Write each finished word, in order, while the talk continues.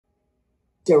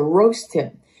to roast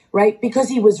him, right? Because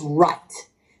he was right.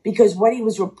 Because what he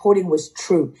was reporting was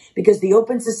true. Because the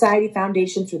Open Society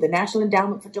Foundation, through the National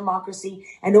Endowment for Democracy,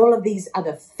 and all of these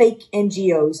other fake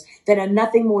NGOs that are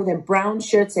nothing more than brown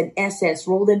shirts and SS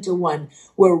rolled into one,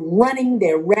 were running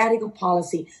their radical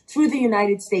policy through the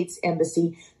United States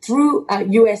Embassy, through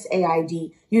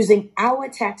USAID, using our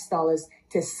tax dollars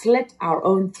to slit our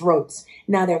own throats.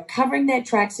 Now they're covering their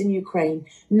tracks in Ukraine,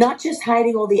 not just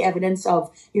hiding all the evidence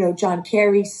of, John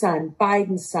Kerry's son,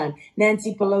 Biden's son,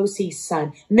 Nancy Pelosi's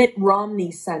son, Mitt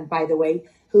Romney's son, by the way,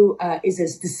 who is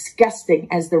as disgusting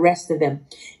as the rest of them.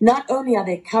 Not only are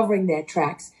they covering their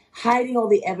tracks, hiding all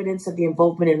the evidence of the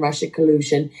involvement in Russia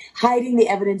collusion, hiding the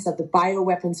evidence of the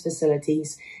bioweapons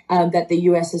facilities that the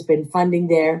U.S. has been funding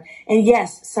there. And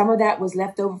yes, some of that was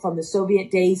left over from the Soviet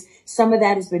days. Some of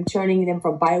that has been turning them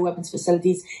from bioweapons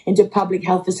facilities into public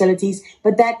health facilities.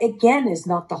 But that, again, is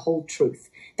not the whole truth.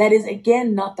 That is,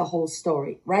 again, not the whole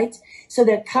story, right? So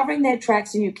they're covering their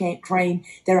tracks in Ukraine.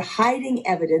 They're hiding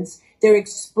evidence. They're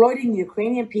exploiting the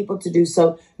Ukrainian people to do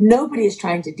so. Nobody is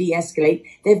trying to de-escalate.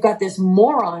 They've got this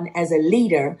moron as a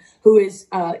leader who is,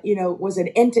 was an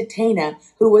entertainer,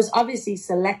 who was obviously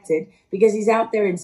selected because he's out there in